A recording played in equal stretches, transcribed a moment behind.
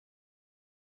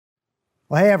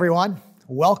Well, hey everyone,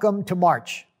 welcome to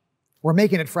March. We're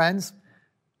making it, friends.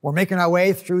 We're making our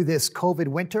way through this COVID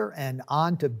winter and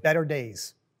on to better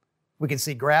days. We can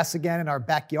see grass again in our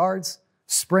backyards.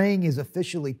 Spring is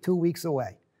officially 2 weeks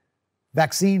away.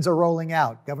 Vaccines are rolling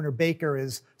out. Governor Baker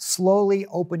is slowly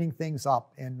opening things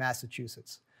up in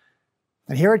Massachusetts.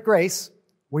 And here at Grace,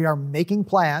 we are making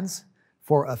plans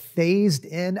for a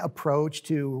phased-in approach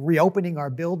to reopening our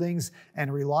buildings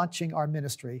and relaunching our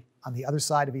ministry on the other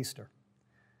side of Easter.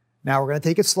 Now, we're going to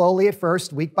take it slowly at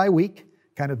first, week by week,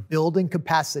 kind of building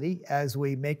capacity as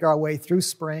we make our way through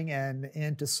spring and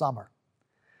into summer.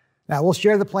 Now, we'll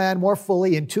share the plan more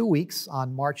fully in 2 weeks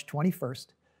on March 21st.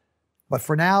 But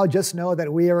for now, just know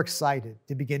that we are excited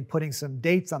to begin putting some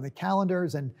dates on the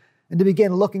calendars and to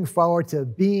begin looking forward to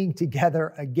being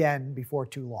together again before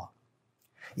too long.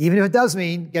 Even if it does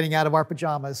mean getting out of our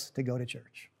pajamas to go to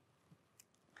church.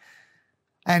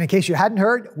 And in case you hadn't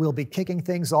heard, we'll be kicking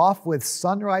things off with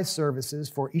sunrise services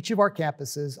for each of our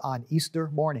campuses on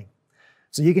Easter morning.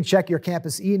 So you can check your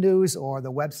campus e-news or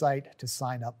the website to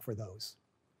sign up for those.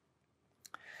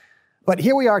 But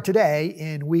here we are today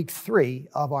in week 3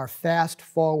 of our Fast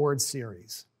Forward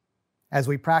series, as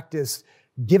we practice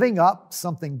giving up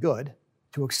something good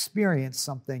to experience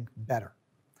something better.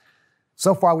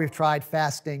 So far, we've tried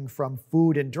fasting from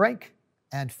food and drink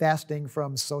and fasting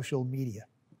from social media.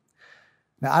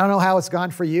 Now, I don't know how it's gone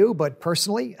for you, but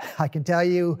personally, I can tell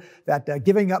you that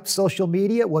giving up social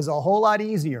media was a whole lot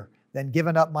easier than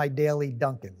giving up my daily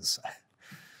Dunkins.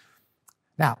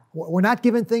 Now, we're not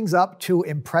giving things up to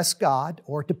impress God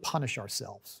or to punish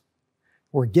ourselves.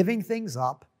 We're giving things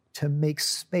up to make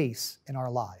space in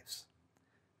our lives.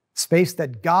 Space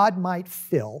that God might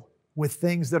fill with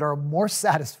things that are more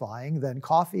satisfying than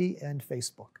coffee and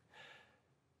Facebook.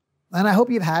 And I hope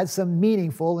you've had some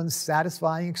meaningful and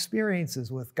satisfying experiences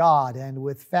with God and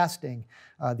with fasting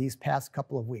these past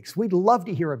couple of weeks. We'd love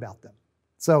to hear about them.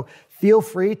 So feel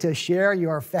free to share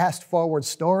your fast forward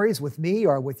stories with me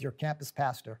or with your campus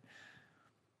pastor.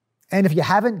 And if you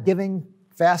haven't given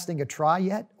fasting a try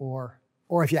yet, or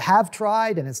if you have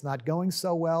tried and it's not going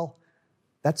so well,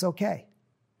 that's okay.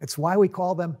 It's why we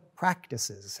call them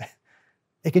practices.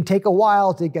 It can take a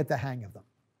while to get the hang of them.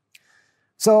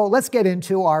 So let's get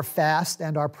into our fast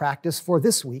and our practice for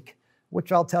this week,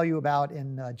 which I'll tell you about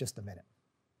in just a minute.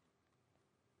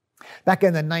 Back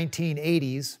in the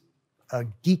 1980s, a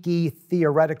geeky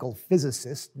theoretical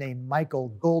physicist named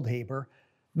Michael Goldhaber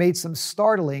made some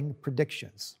startling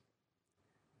predictions.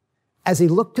 As he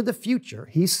looked to the future,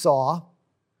 he saw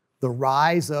the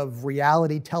rise of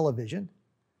reality television,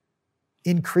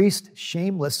 increased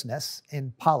shamelessness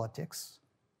in politics,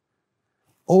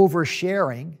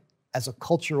 oversharing as a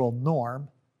cultural norm,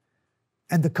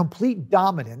 and the complete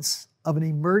dominance of an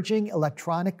emerging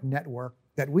electronic network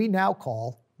that we now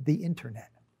call the internet.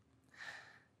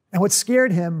 And what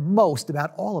scared him most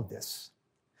about all of this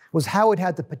was how it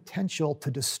had the potential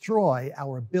to destroy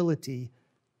our ability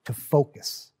to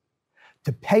focus,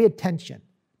 to pay attention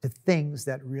to things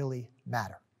that really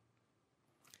matter.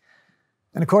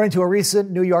 And according to a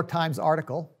recent New York Times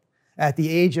article, at the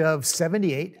age of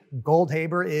 78,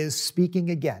 Goldhaber is speaking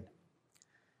again.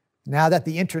 Now that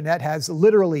the internet has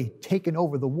literally taken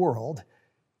over the world,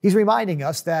 he's reminding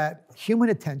us that human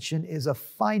attention is a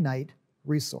finite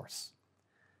resource.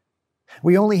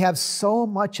 We only have so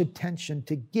much attention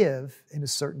to give in a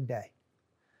certain day.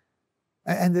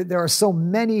 And there are so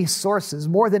many sources,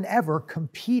 more than ever,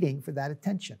 competing for that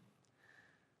attention.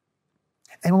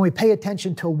 And when we pay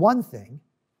attention to one thing,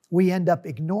 we end up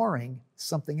ignoring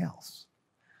something else.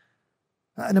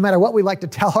 No matter what we like to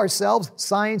tell ourselves,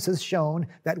 science has shown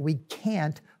that we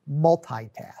can't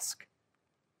multitask.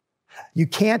 You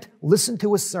can't listen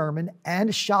to a sermon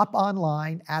and shop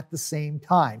online at the same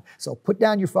time. So put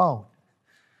down your phone.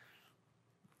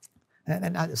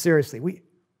 And seriously,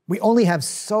 we only have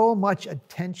so much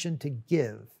attention to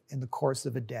give in the course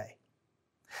of a day.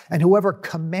 And whoever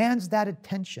commands that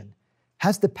attention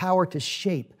has the power to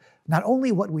shape not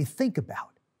only what we think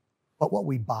about, but what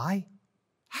we buy,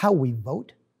 how we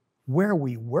vote, where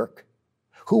we work,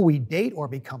 who we date or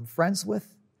become friends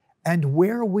with, and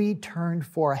where we turn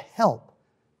for help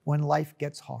when life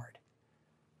gets hard.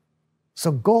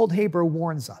 So Goldhaber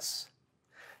warns us,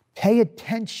 pay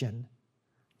attention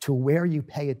to where you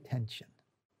pay attention.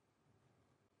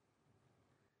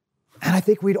 And I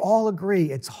think we'd all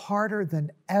agree it's harder than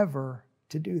ever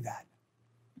to do that.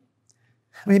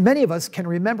 I mean, many of us can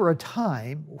remember a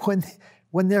time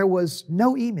when there was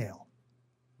no email,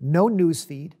 no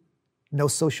newsfeed, no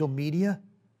social media,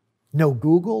 no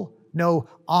Google, no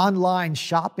online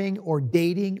shopping or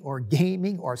dating or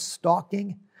gaming or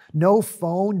stalking No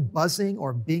phone buzzing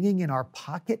or binging in our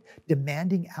pocket,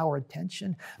 demanding our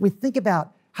attention. I mean, think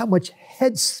about how much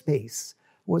headspace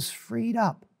was freed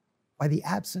up by the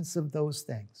absence of those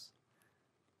things.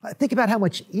 Think about how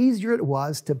much easier it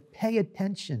was to pay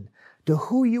attention to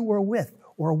who you were with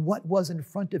or what was in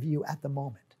front of you at the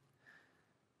moment.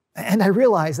 And I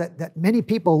realize that many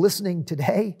people listening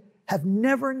today have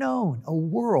never known a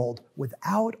world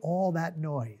without all that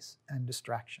noise and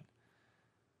distraction.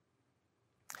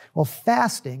 Well,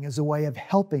 fasting is a way of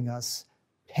helping us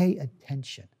pay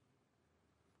attention.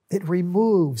 It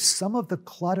removes some of the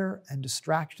clutter and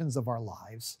distractions of our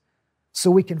lives so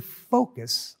we can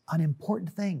focus on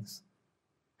important things,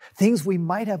 things we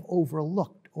might have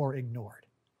overlooked or ignored.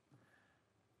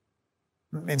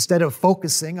 Instead of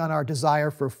focusing on our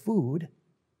desire for food,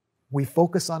 we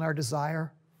focus on our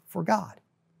desire for God.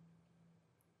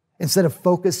 Instead of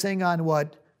focusing on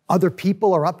what other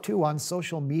people are up to on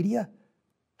social media,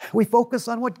 we focus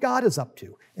on what God is up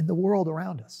to in the world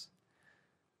around us.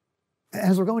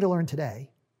 As we're going to learn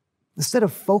today, instead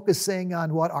of focusing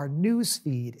on what our news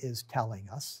feed is telling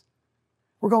us,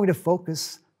 we're going to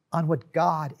focus on what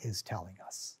God is telling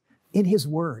us in His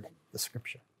Word, the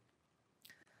Scripture.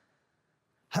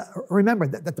 Remember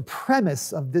that the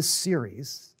premise of this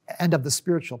series and of the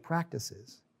spiritual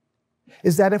practices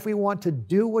is that if we want to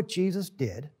do what Jesus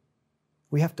did,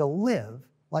 we have to live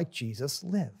like Jesus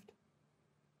lived.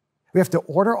 We have to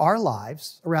order our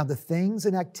lives around the things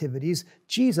and activities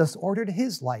Jesus ordered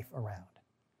His life around.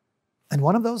 And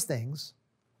one of those things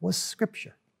was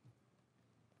Scripture.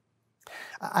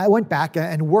 I went back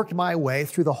and worked my way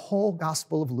through the whole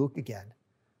Gospel of Luke again.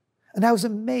 And I was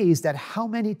amazed at how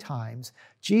many times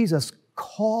Jesus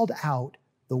called out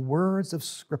the words of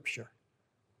Scripture,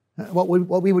 what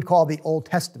we would call the Old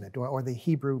Testament or the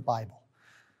Hebrew Bible.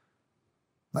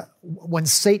 When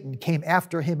Satan came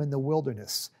after him in the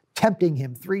wilderness, tempting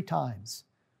him 3 times,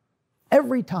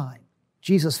 every time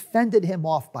Jesus fended him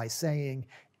off by saying,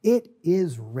 "It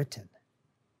is written."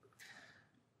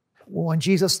 When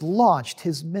Jesus launched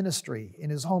His ministry in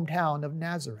His hometown of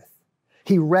Nazareth,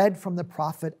 He read from the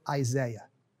prophet Isaiah,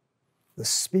 "The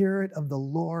Spirit of the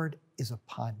Lord is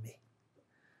upon me."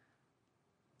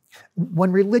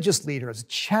 When religious leaders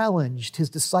challenged His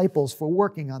disciples for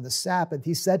working on the Sabbath,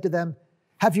 He said to them,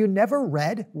 "Have you never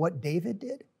read what David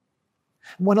did?"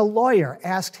 When a lawyer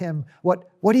asked Him what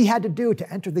he had to do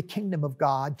to enter the kingdom of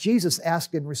God, Jesus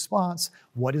asked in response,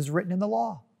 "What is written in the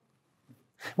law?"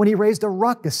 When He raised a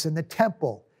ruckus in the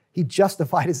temple, He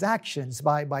justified His actions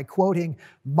by quoting,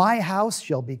 "My house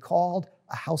shall be called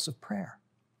a house of prayer."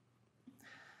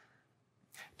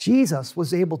 Jesus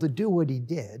was able to do what He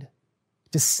did,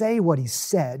 to say what He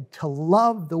said, to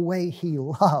love the way He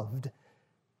loved,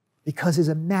 because His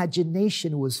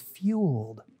imagination was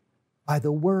fueled by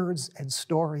the words and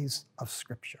stories of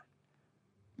Scripture.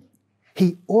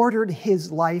 He ordered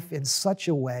His life in such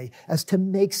a way as to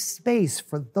make space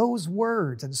for those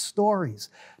words and stories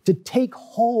to take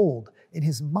hold in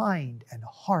His mind and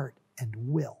heart and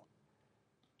will.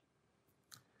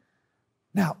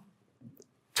 Now,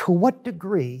 to what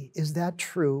degree is that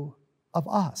true of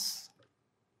us?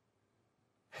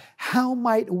 How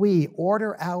might we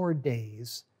order our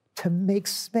days to make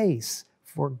space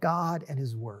for God and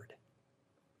His Word?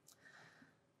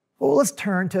 Well, let's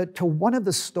turn to one of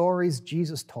the stories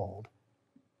Jesus told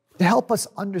to help us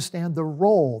understand the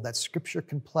role that Scripture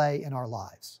can play in our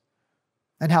lives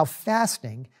and how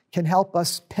fasting can help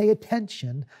us pay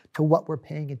attention to what we're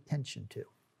paying attention to.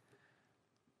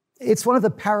 It's one of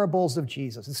the parables of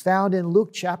Jesus. It's found in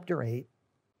Luke chapter 8.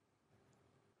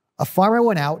 A farmer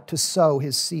went out to sow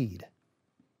his seed.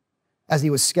 As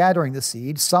he was scattering the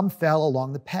seed, some fell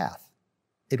along the path.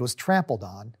 It was trampled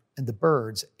on, and the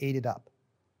birds ate it up.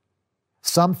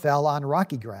 Some fell on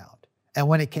rocky ground, and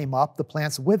when it came up, the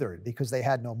plants withered because they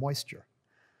had no moisture.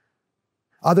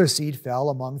 Other seed fell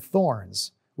among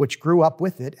thorns, which grew up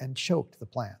with it and choked the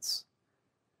plants.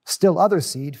 Still other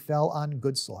seed fell on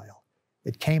good soil.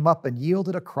 It came up and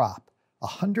yielded a crop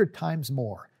 100 times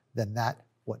more than that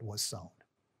what was sown.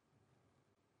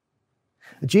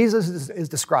 Jesus is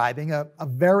describing a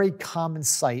very common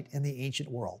sight in the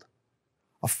ancient world.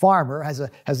 A farmer has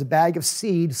a bag of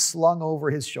seed slung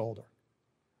over his shoulder.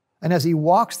 And as he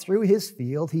walks through his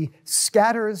field, he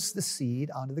scatters the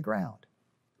seed onto the ground.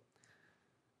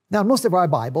 Now, in most of our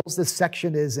Bibles, this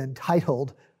section is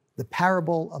entitled The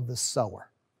Parable of the Sower.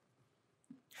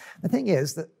 The thing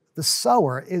is that the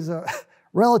sower is a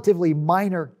relatively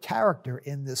minor character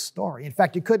in this story. In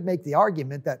fact, you could make the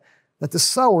argument that the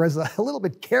sower is a little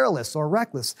bit careless or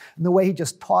reckless in the way he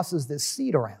just tosses this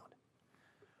seed around.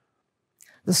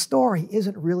 The story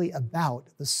isn't really about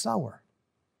the sower.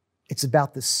 It's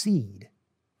about the seed,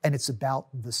 and it's about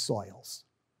the soils.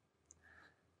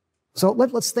 So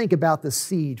let's think about the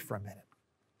seed for a minute.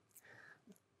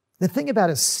 The thing about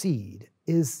a seed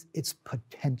is its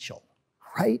potential,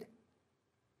 right?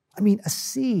 I mean, a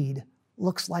seed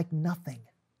looks like nothing.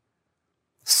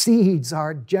 Seeds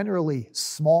are generally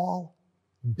small,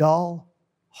 dull,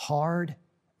 hard,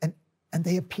 and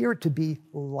they appear to be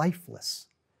lifeless.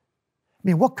 I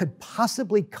mean, what could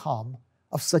possibly come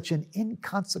of such an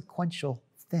inconsequential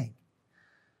thing?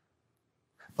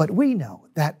 But we know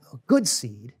that a good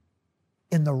seed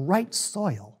in the right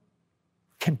soil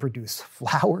can produce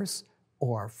flowers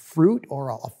or fruit or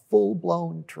a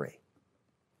full-blown tree.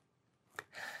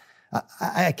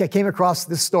 I came across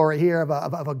this story here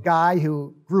of a guy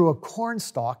who grew a corn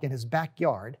stalk in his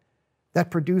backyard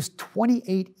that produced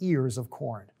 28 ears of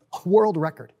corn, a world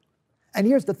record. And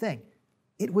here's the thing,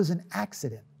 it was an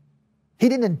accident. He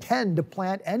didn't intend to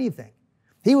plant anything.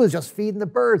 He was just feeding the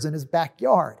birds in his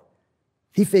backyard.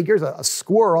 He figures a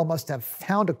squirrel must have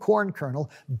found a corn kernel,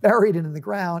 buried it in the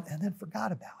ground, and then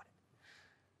forgot about it.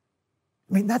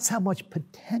 I mean, that's how much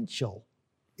potential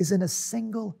is in a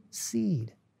single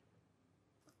seed.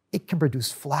 It can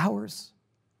produce flowers,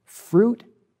 fruit,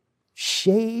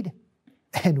 shade,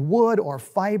 and wood or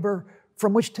fiber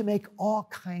from which to make all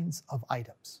kinds of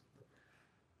items.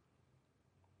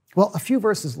 Well, a few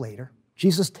verses later,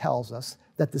 Jesus tells us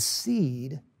that the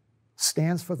seed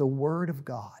stands for the Word of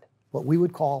God, what we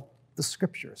would call the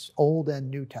Scriptures, Old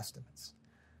and New Testaments.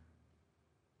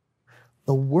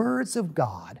 The words of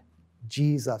God,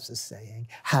 Jesus is saying,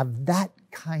 have that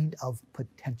kind of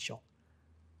potential.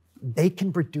 They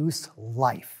can produce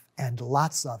life, and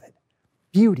lots of it.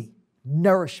 Beauty,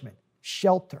 nourishment,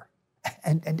 shelter,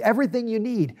 and everything you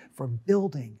need for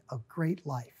building a great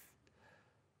life.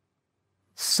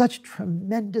 Such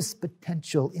tremendous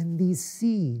potential in these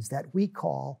seeds that we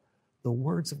call the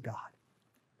words of God.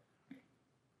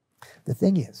 The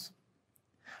thing is,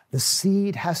 the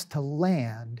seed has to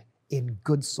land in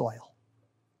good soil.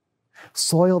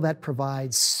 Soil that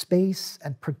provides space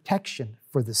and protection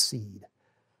for the seed,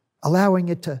 allowing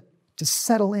it to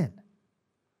settle in,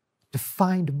 to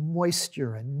find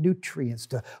moisture and nutrients,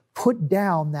 to put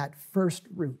down that first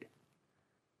root.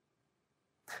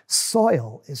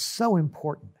 Soil is so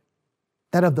important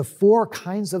that of the 4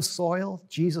 kinds of soil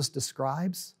Jesus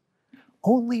describes,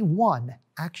 only one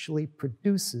actually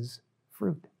produces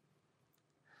fruit.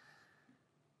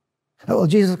 Well,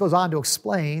 Jesus goes on to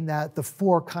explain that the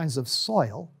 4 kinds of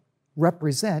soil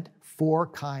represent 4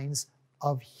 kinds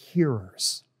of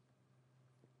hearers.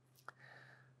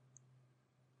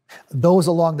 Those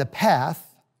along the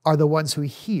path are the ones who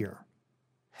hear,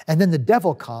 and then the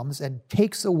devil comes and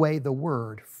takes away the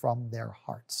word from their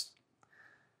hearts.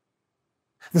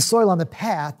 The soil on the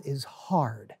path is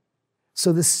hard,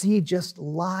 so the seed just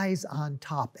lies on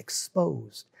top,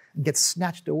 exposed, and gets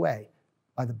snatched away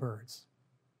by the birds.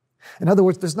 In other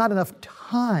words, there's not enough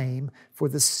time for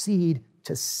the seed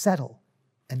to settle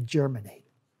and germinate.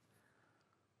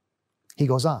 He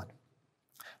goes on.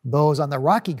 Those on the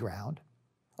rocky ground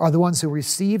are the ones who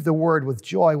receive the word with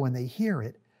joy when they hear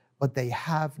it, but they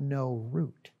have no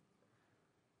root.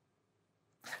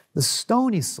 The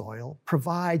stony soil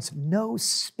provides no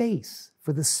space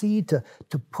for the seed to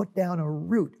put down a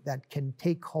root that can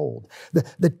take hold.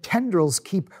 The tendrils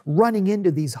keep running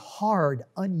into these hard,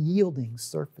 unyielding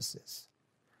surfaces.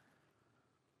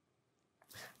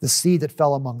 The seed that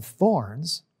fell among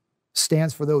thorns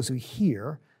stands for those who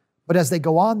hear, but as they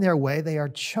go on their way, they are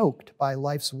choked by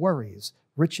life's worries,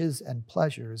 riches and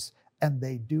pleasures, and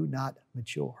they do not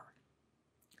mature.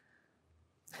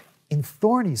 In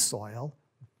thorny soil,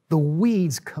 the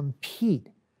weeds compete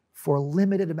for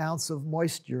limited amounts of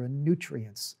moisture and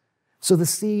nutrients, so the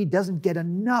seed doesn't get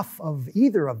enough of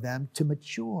either of them to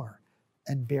mature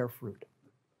and bear fruit.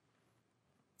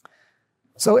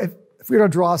 So if we were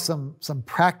to draw some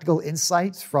practical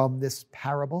insights from this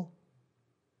parable,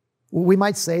 we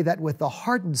might say that with the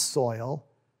hardened soil,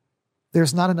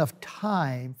 there's not enough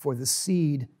time for the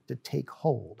seed to take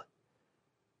hold.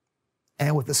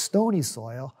 And with the stony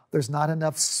soil, there's not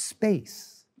enough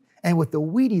space. And with the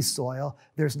weedy soil,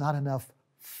 there's not enough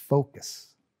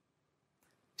focus.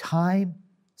 Time,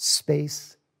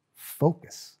 space,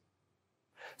 focus.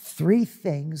 3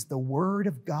 things the Word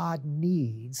of God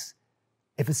needs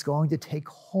if it's going to take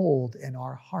hold in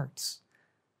our hearts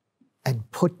and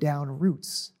put down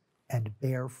roots and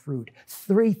bear fruit.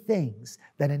 3 things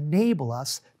that enable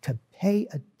us to pay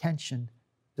attention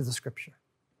to the Scripture.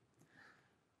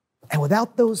 And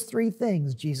without those 3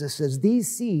 things, Jesus says,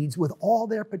 these seeds, with all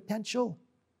their potential,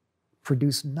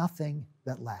 produce nothing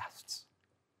that lasts.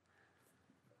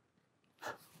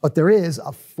 But there is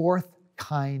a fourth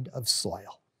kind of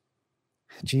soil.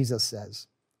 Jesus says,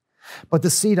 but the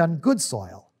seed on good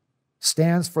soil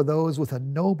stands for those with a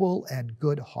noble and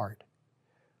good heart,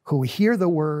 who hear the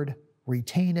word,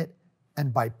 retain it,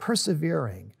 and by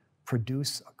persevering,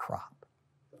 produce a crop.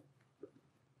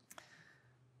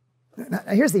 Now,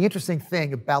 here's the interesting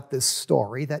thing about this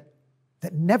story that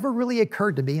never really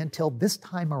occurred to me until this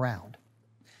time around.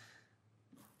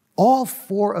 All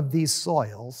four of these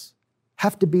soils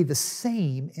have to be the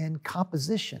same in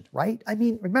composition, right? I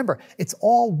mean, remember, it's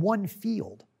all one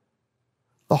field.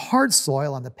 The hard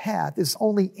soil on the path is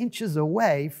only inches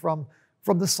away from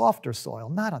the softer soil,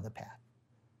 not on the path.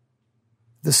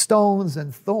 The stones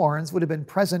and thorns would have been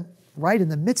present right in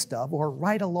the midst of or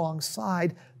right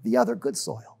alongside the other good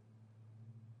soil.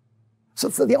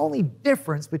 So the only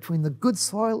difference between the good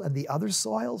soil and the other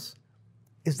soils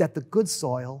is that the good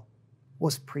soil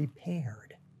was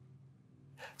prepared.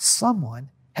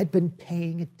 Someone had been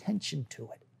paying attention to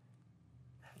it,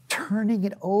 turning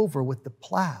it over with the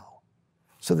plow,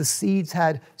 so the seeds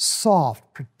had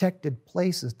soft, protected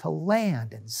places to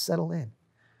land and settle in.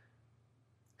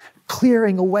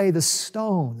 Clearing away the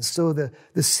stones so the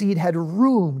seed had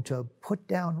room to put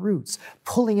down roots.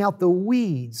 Pulling out the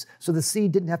weeds so the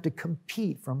seed didn't have to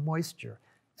compete for moisture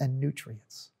and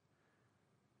nutrients.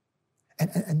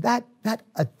 And that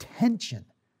attention,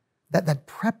 that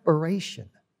preparation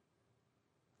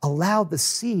allowed the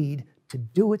seed to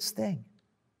do its thing,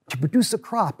 to produce a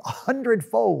crop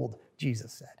 100-fold,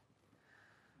 Jesus said.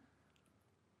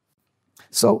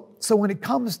 So when it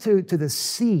comes to the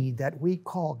seed that we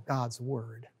call God's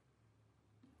word,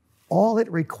 all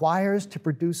it requires to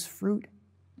produce fruit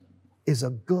is a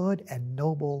good and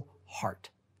noble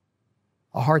heart,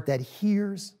 a heart that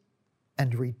hears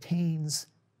and retains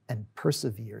and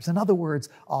perseveres. In other words,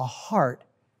 a heart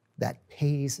that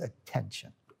pays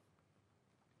attention.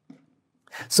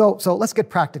 So let's get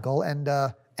practical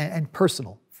and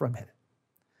personal for a minute.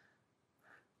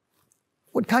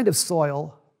 What kind of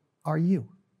soil are you?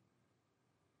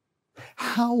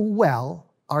 How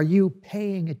well are you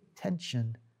paying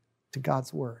attention to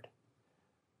God's word?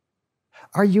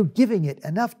 Are you giving it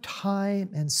enough time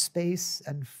and space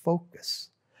and focus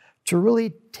to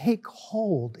really take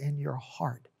hold in your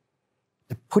heart,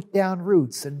 to put down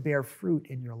roots and bear fruit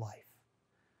in your life?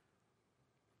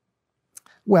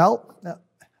 Well,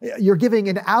 you're giving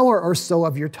an hour or so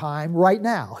of your time right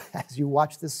now as you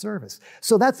watch this service.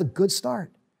 So that's a good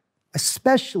start,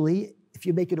 especially if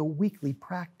you make it a weekly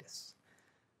practice.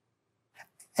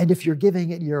 And if you're giving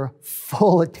it your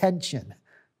full attention,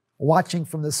 watching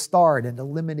from the start and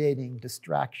eliminating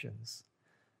distractions.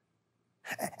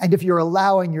 And if you're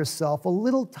allowing yourself a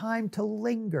little time to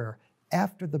linger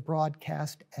after the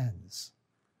broadcast ends,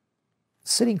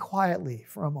 sitting quietly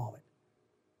for a moment,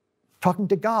 talking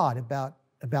to God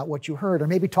about what you heard, or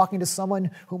maybe talking to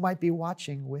someone who might be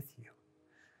watching with you.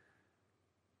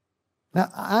 Now,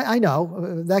 I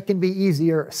know that can be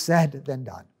easier said than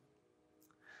done.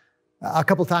 A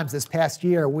couple times this past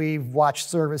year, we've watched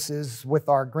services with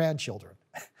our grandchildren.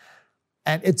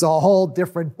 And it's a whole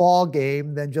different ball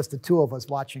game than just the two of us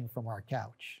watching from our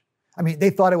couch. I mean,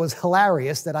 they thought it was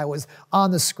hilarious that I was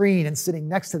on the screen and sitting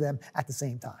next to them at the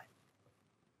same time.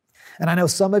 And I know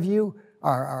some of you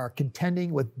are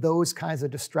contending with those kinds of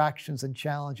distractions and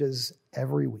challenges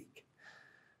every week.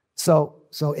 So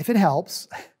if it helps,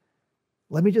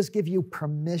 let me just give you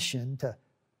permission to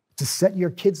set your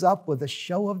kids up with a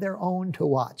show of their own to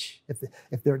watch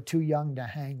if they're too young to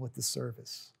hang with the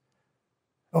service.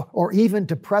 Or even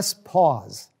to press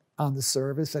pause on the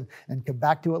service and come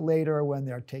back to it later when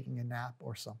they're taking a nap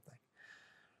or something.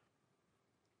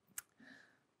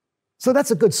 So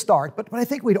that's a good start, but I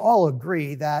think we'd all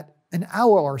agree that an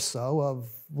hour or so of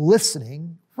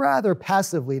listening rather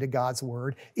passively to God's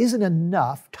word isn't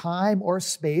enough time or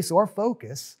space or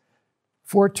focus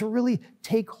for it to really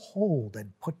take hold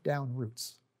and put down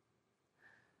roots.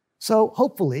 So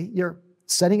hopefully you're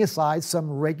setting aside some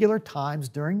regular times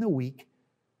during the week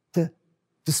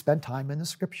to spend time in the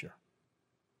Scripture,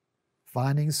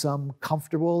 finding some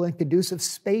comfortable and conducive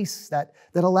space that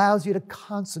allows you to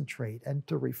concentrate and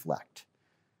to reflect,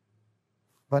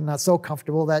 but not so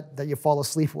comfortable that you fall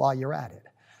asleep while you're at it.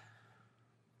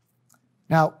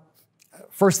 Now,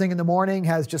 first thing in the morning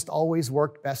has just always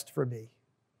worked best for me,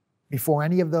 before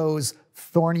any of those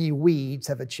thorny weeds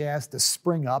have a chance to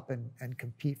spring up and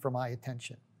compete for my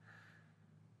attention.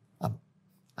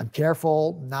 I'm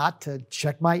careful not to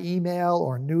check my email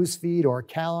or newsfeed or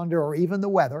calendar or even the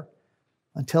weather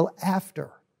until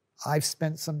after I've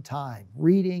spent some time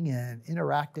reading and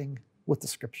interacting with the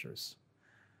Scriptures.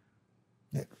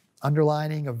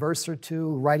 underlining a verse or two,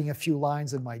 writing a few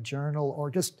lines in my journal,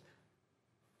 or just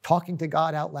talking to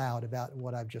God out loud about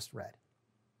what I've just read.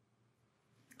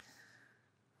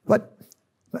 But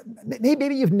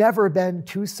maybe you've never been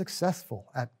too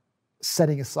successful at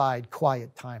setting aside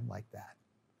quiet time like that.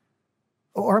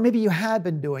 Or maybe you had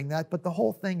been doing that, but the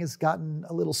whole thing has gotten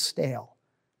a little stale.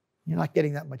 You're not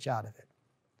getting that much out of it.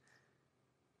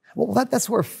 Well, that's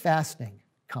where fasting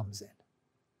comes in.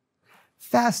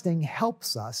 Fasting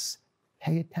helps us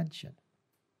pay attention.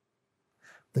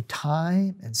 The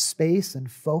time and space and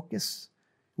focus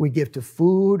we give to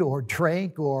food or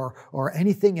drink or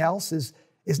anything else is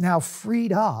now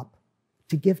freed up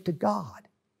to give to God,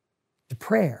 to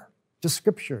prayer, to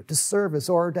scripture, to service,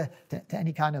 or to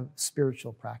any kind of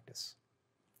spiritual practice.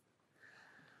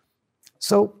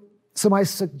 So my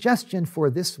suggestion for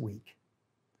this week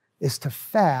is to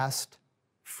fast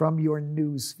from your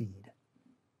news feed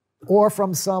or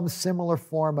from some similar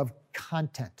form of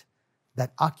content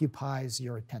that occupies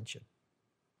your attention.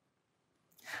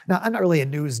 Now, I'm not really a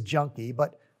news junkie,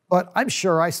 but I'm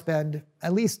sure I spend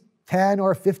at least 10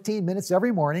 or 15 minutes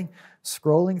every morning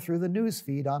scrolling through the news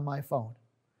feed on my phone.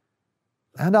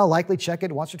 And I'll likely check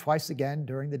it once or twice again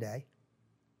during the day.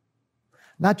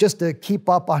 Not just to keep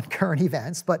up on current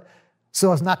events, but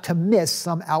so as not to miss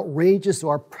some outrageous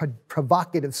or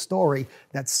provocative story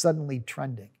that's suddenly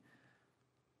trending.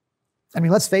 I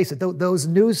mean, let's face it, those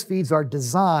news feeds are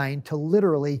designed to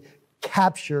literally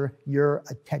capture your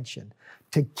attention,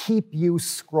 to keep you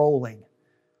scrolling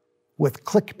with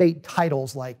clickbait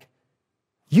titles like,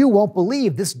 "You won't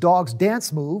believe this dog's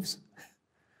dance moves."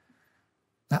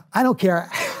 Now, I don't care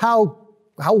how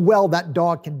well that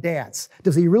dog can dance.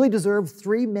 Does he really deserve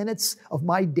 3 minutes of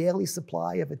my daily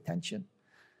supply of attention?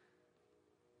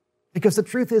 Because the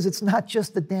truth is, it's not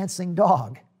just the dancing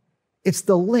dog. It's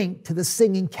the link to the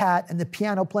singing cat and the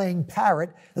piano-playing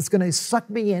parrot that's going to suck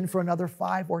me in for another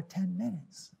 5 or 10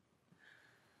 minutes.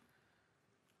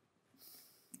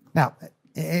 Now,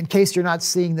 in case you're not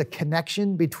seeing the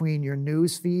connection between your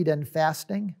news feed and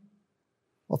fasting,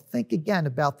 well, think again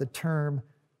about the term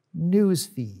news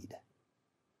feed.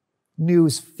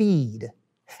 News feed,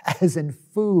 as in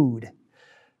food,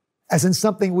 as in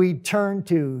something we turn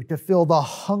to fill the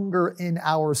hunger in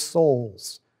our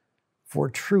souls for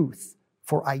truth,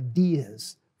 for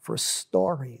ideas, for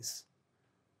stories.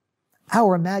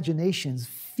 Our imaginations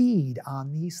feed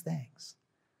on these things.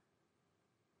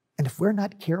 And if we're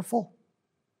not careful,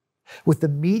 with the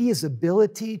media's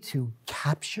ability to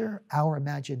capture our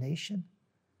imagination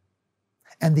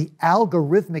and the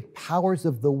algorithmic powers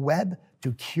of the web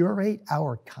to curate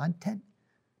our content,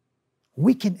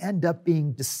 we can end up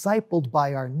being discipled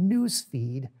by our news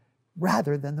feed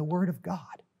rather than the Word of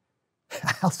God.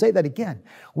 I'll say that again.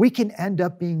 We can end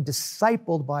up being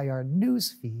discipled by our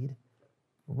news feed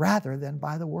rather than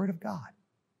by the Word of God.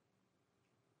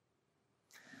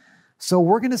 So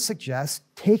we're going to suggest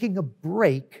taking a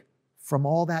break from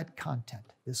all that content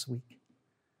this week.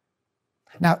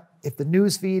 Now, if the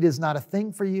news feed is not a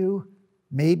thing for you,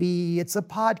 maybe it's a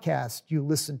podcast you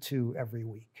listen to every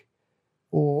week,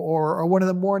 or one of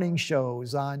the morning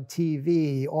shows on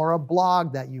TV, or a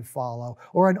blog that you follow,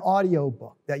 or an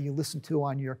audiobook that you listen to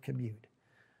on your commute.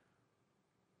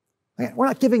 We're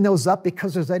not giving those up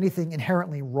because there's anything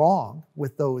inherently wrong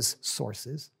with those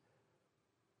sources,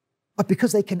 but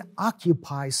because they can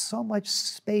occupy so much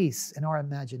space in our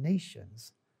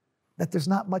imaginations that there's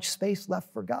not much space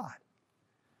left for God.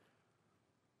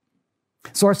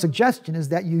 So our suggestion is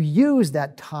that you use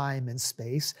that time and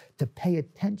space to pay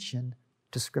attention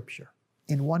to Scripture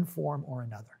in one form or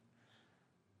another.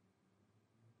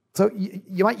 So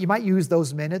you might use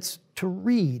those minutes to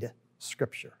read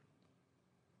Scripture.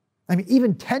 I mean,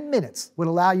 even 10 minutes would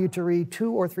allow you to read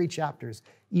 2 or 3 chapters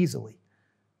easily.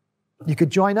 You could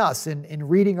join us in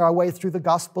reading our way through the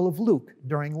Gospel of Luke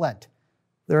during Lent.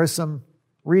 There are some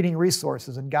reading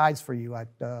resources and guides for you at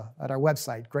our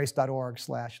website,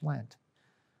 grace.org/Lent.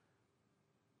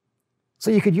 So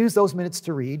you could use those minutes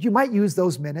to read. You might use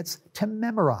those minutes to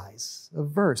memorize a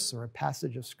verse or a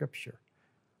passage of Scripture.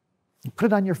 You put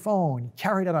it on your phone,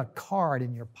 carry it on a card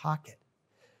in your pocket.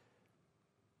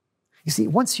 You see,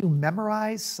 once you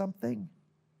memorize something,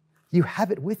 you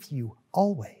have it with you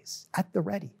always, at the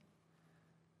ready.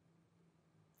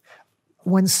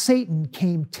 When Satan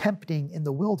came tempting in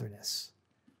the wilderness,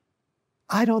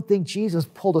 I don't think Jesus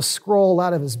pulled a scroll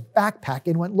out of his backpack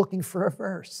and went looking for a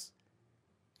verse.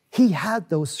 He had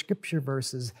those Scripture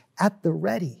verses at the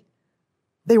ready.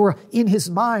 They were in his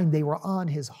mind, they were on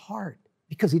his heart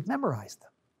because he'd memorized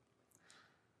them.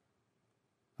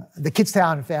 The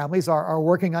Kidstown families are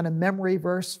working on a memory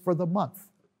verse for the month.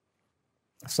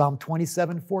 Psalm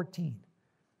 27:14.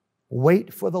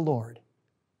 Wait for the Lord.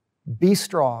 Be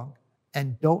strong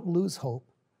and don't lose hope.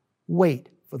 Wait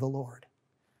for the Lord.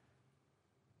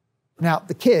 Now,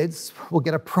 the kids will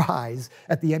get a prize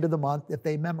at the end of the month if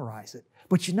they memorize it.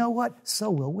 But you know what? So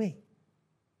will we.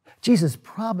 Jesus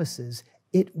promises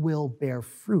it will bear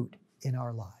fruit in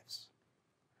our lives.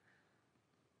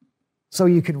 So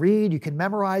you can read, you can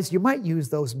memorize, you might use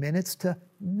those minutes to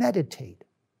meditate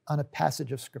on a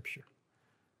passage of Scripture.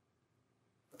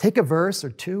 Take a verse or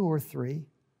two or three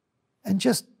and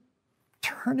just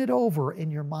turn it over in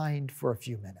your mind for a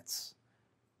few minutes.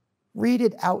 Read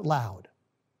it out loud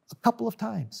a couple of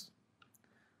times.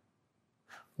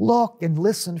 Look and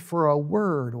listen for a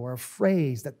word or a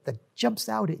phrase that jumps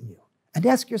out at you and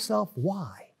ask yourself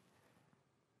why.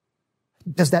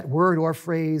 Does that word or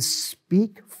phrase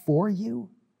speak for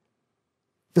you?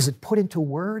 Does it put into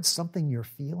words something you're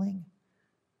feeling?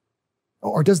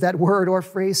 Or does that word or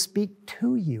phrase speak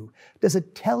to you? Does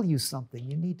it tell you something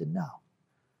you need to know?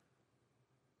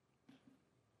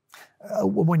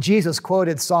 When Jesus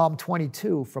quoted Psalm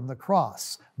 22 from the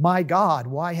cross, "My God,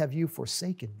 why have you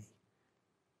forsaken me?"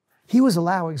 He was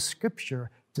allowing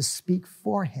Scripture to speak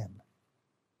for him,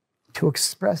 to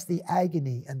express the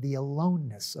agony and the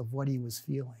aloneness of what he was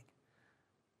feeling.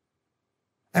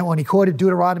 And when he quoted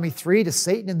Deuteronomy 3 to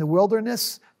Satan in the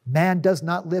wilderness, "Man does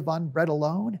not live on bread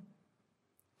alone,"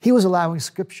 he was allowing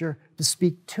Scripture to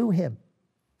speak to him,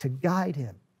 to guide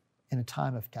him in a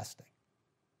time of testing.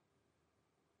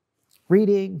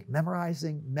 Reading,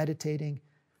 memorizing, meditating,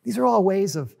 these are all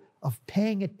ways of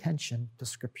paying attention to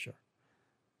Scripture.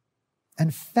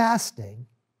 And fasting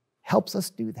helps us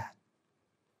do that.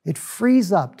 It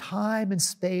frees up time and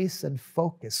space and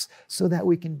focus so that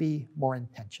we can be more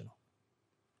intentional.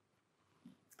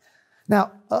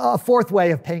 Now, a fourth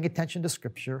way of paying attention to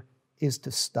Scripture is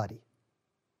to study.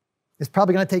 It's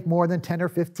probably going to take more than 10 or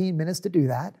 15 minutes to do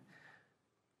that.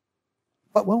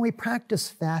 But when we practice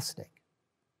fasting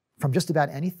from just about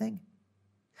anything,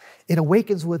 it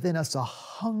awakens within us a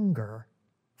hunger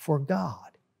for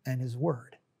God and His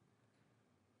Word.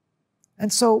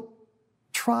 And so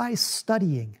try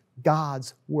studying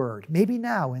God's Word, maybe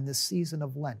now in this season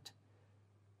of Lent.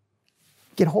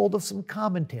 Get hold of some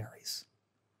commentaries.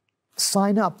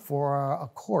 Sign up for a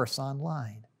course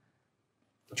online.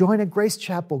 Join a Grace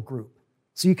Chapel group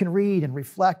so you can read and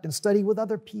reflect and study with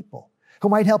other people who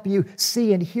might help you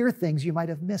see and hear things you might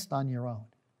have missed on your own.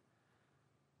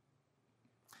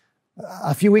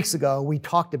 A few weeks ago, we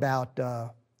talked about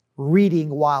reading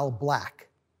while black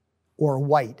or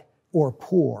white or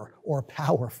poor or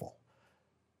powerful.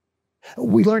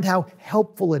 We learned how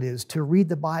helpful it is to read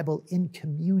the Bible in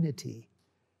community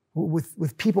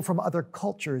with people from other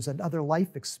cultures and other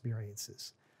life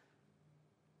experiences.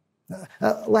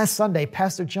 Last Sunday,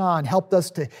 Pastor John helped us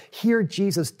to hear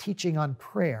Jesus teaching on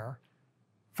prayer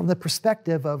from the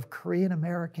perspective of Korean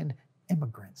American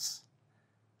immigrants.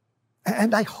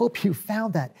 And I hope you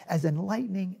found that as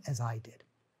enlightening as I did.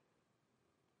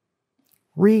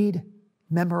 Read,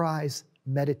 memorize,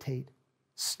 meditate,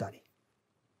 study.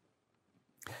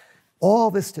 All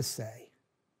this to say,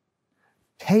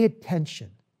 pay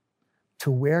attention to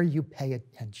where you pay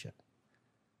attention.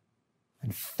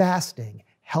 And fasting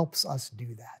helps us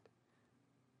do that.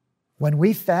 When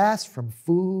we fast from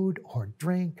food or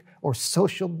drink or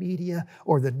social media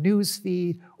or the news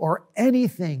feed or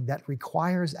anything that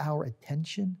requires our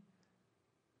attention,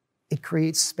 it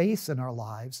creates space in our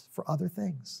lives for other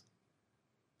things.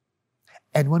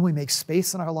 And when we make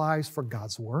space in our lives for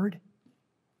God's Word,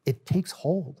 it takes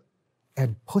hold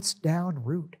and puts down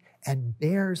root and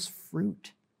bears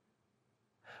fruit.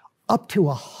 Up to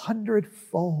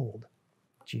 100-fold,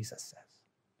 Jesus says.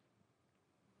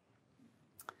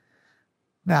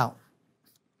 Now,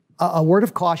 a word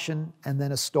of caution and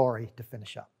then a story to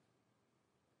finish up.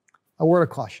 A word of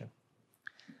caution.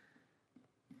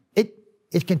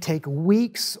 It can take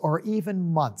weeks or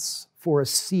even months for a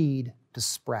seed to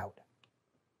sprout.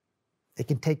 It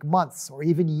can take months or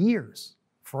even years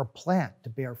for a plant to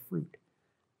bear fruit.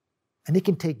 And it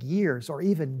can take years or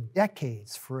even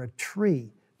decades for a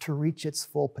tree to reach its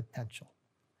full potential.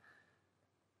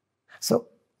 So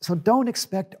don't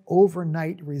expect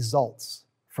overnight results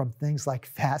from things like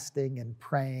fasting and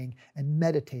praying and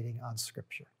meditating on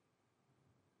Scripture.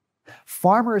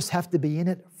 Farmers have to be in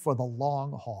it for the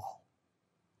long haul.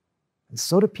 And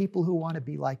so do people who want to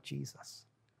be like Jesus.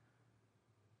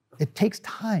 It takes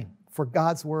time for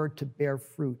God's Word to bear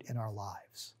fruit in our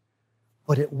lives.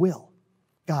 But it will.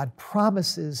 God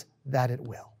promises that it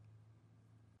will.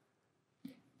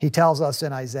 He tells us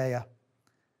in Isaiah,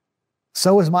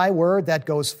 "So is my word that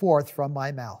goes forth from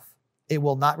my mouth. It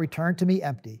will not return to me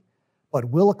empty, but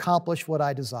will accomplish what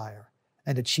I desire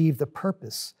and achieve the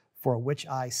purpose for which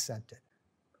I sent it.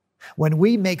 When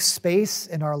we make space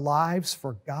in our lives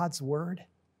for God's word,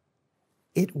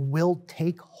 it will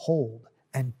take hold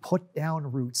and put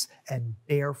down roots and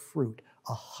bear fruit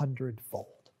 100-fold.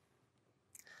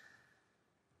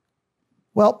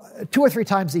 Well, 2 or 3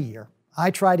 times a year,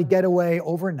 I try to get away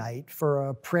overnight for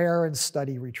a prayer and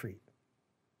study retreat.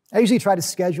 I usually try to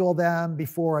schedule them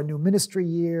before a new ministry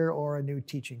year or a new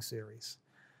teaching series.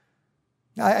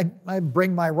 I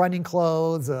bring my running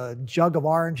clothes, a jug of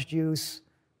orange juice,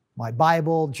 my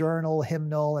Bible, journal,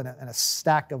 hymnal, and a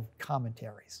stack of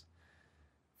commentaries.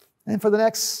 And for the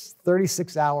next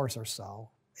 36 hours or so,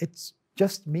 it's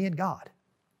just me and God.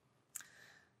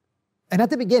 And at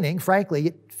the beginning, frankly,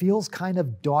 it feels kind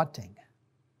of daunting.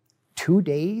 2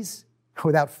 days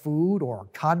without food or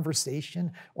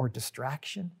conversation or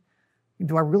distraction.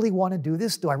 Do I really want to do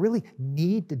this? Do I really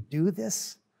need to do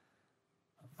this?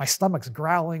 My stomach's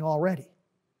growling already.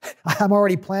 I'm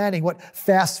already planning what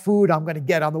fast food I'm going to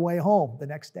get on the way home the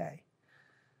next day.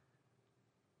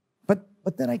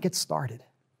 But then I get started.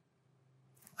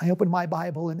 I open my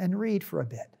Bible and read for a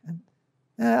bit. And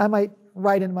I might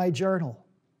write in my journal,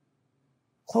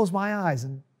 close my eyes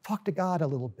and talk to God a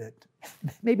little bit,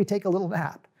 maybe take a little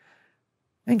nap,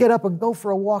 and get up and go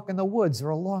for a walk in the woods or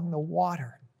along the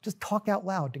water. Just talk out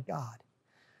loud to God.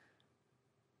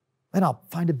 Then I'll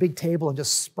find a big table and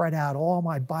just spread out all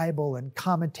my Bible and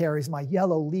commentaries, my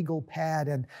yellow legal pad,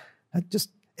 and just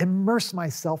immerse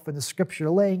myself in the Scripture,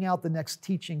 laying out the next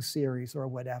teaching series or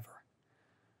whatever.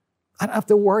 I don't have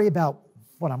to worry about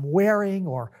what I'm wearing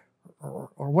or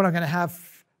what I'm going to have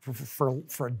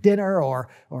for dinner or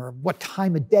what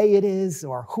time of day it is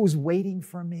or who's waiting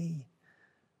for me.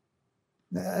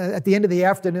 At the end of the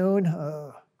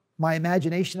afternoon, my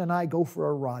imagination and I go for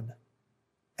a run.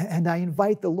 And I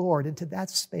invite the Lord into that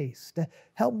space to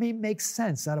help me make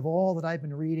sense out of all that I've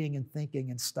been reading and thinking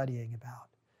and studying about.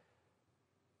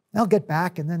 I'll get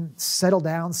back and then settle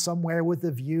down somewhere with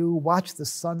a view, watch the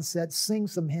sunset, sing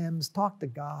some hymns, talk to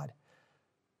God.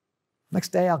 Next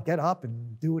day I'll get up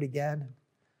and do it again.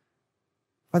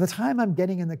 By the time I'm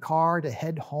getting in the car to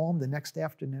head home the next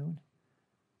afternoon,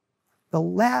 the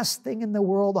last thing in the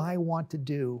world I want to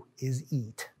do is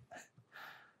eat.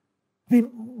 I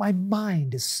mean, my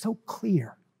mind is so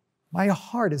clear. My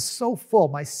heart is so full.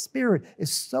 My spirit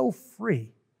is so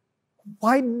free.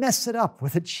 Why mess it up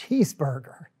with a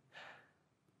cheeseburger?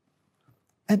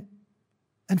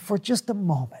 And for just a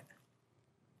moment,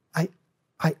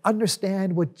 I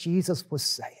understand what Jesus was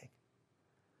saying.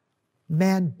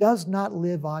 Man does not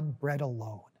live on bread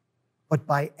alone, but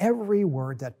by every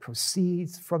word that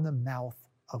proceeds from the mouth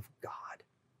of God.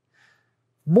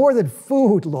 More than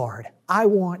food, Lord, I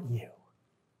want you.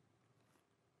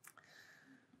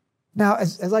 Now,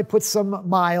 as I put some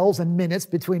miles and minutes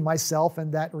between myself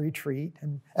and that retreat,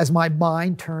 and as my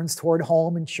mind turns toward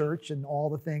home and church and all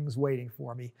the things waiting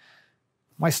for me,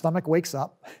 my stomach wakes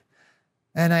up,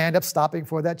 and I end up stopping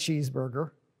for that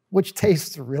cheeseburger, which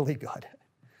tastes really good.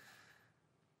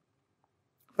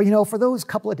 But for those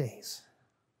couple of days,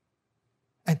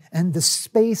 and the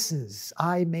spaces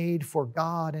I made for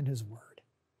God and His Word,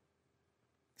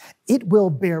 it will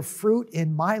bear fruit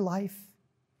in my life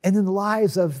and in the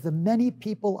lives of the many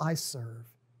people I serve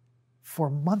for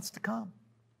months to come,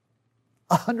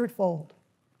 100-fold.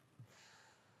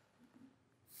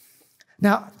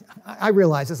 Now, I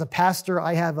realize as a pastor,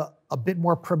 I have a bit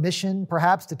more permission,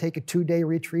 perhaps, to take a 2-day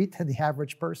retreat than the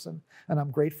average person, and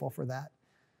I'm grateful for that.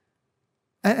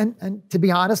 And to be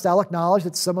honest, I'll acknowledge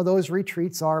that some of those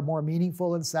retreats are more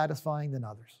meaningful and satisfying than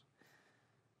others.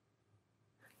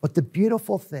 But the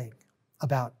beautiful thing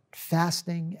about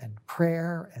fasting and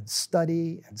prayer and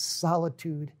study and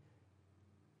solitude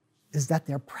is that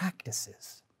they're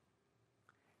practices.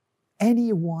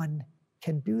 Anyone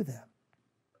can do them.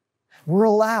 We're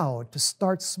allowed to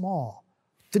start small,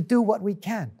 to do what we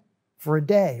can for a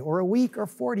day or a week or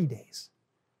 40 days.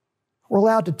 We're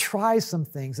allowed to try some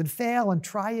things and fail and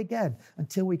try again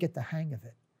until we get the hang of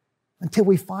it, until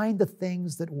we find the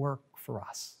things that work for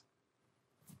us.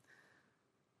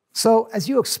 So as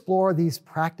you explore these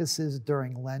practices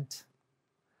during Lent,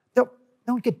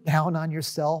 don't get down on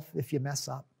yourself if you mess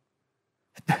up.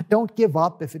 Don't give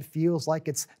up if it feels like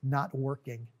it's not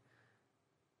working.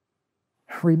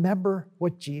 Remember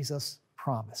what Jesus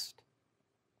promised.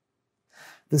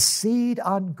 The seed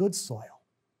on good soil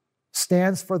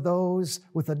stands for those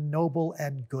with a noble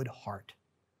and good heart,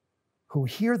 who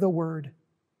hear the word,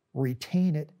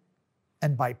 retain it,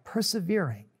 and by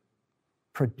persevering,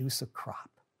 produce a crop.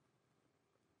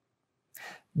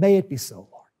 May it be so,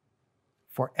 Lord,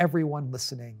 for everyone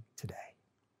listening today.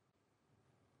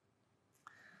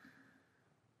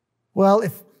 Well,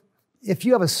 if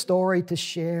you have a story to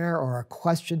share or a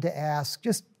question to ask,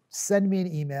 just send me an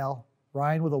email,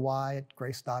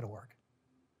 ryan@grace.org.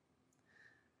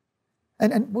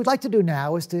 And what we'd like to do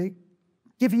now is to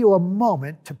give you a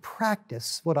moment to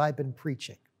practice what I've been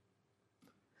preaching.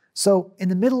 So in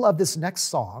the middle of this next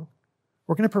song,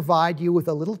 we're going to provide you with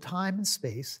a little time and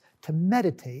space to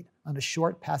meditate on a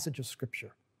short passage of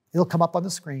Scripture. It'll come up on the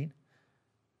screen.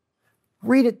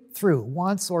 Read it through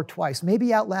once or twice,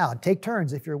 maybe out loud. Take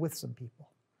turns if you're with some people.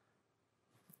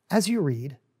 As you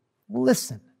read,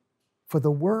 listen for the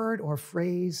word or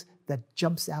phrase that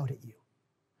jumps out at you,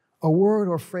 a word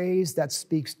or phrase that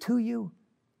speaks to you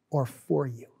or for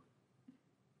you.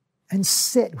 And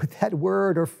sit with that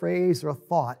word or phrase or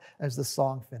thought as the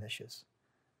song finishes.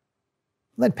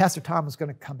 Then Pastor Tom is going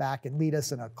to come back and lead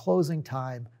us in a closing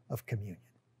time of communion.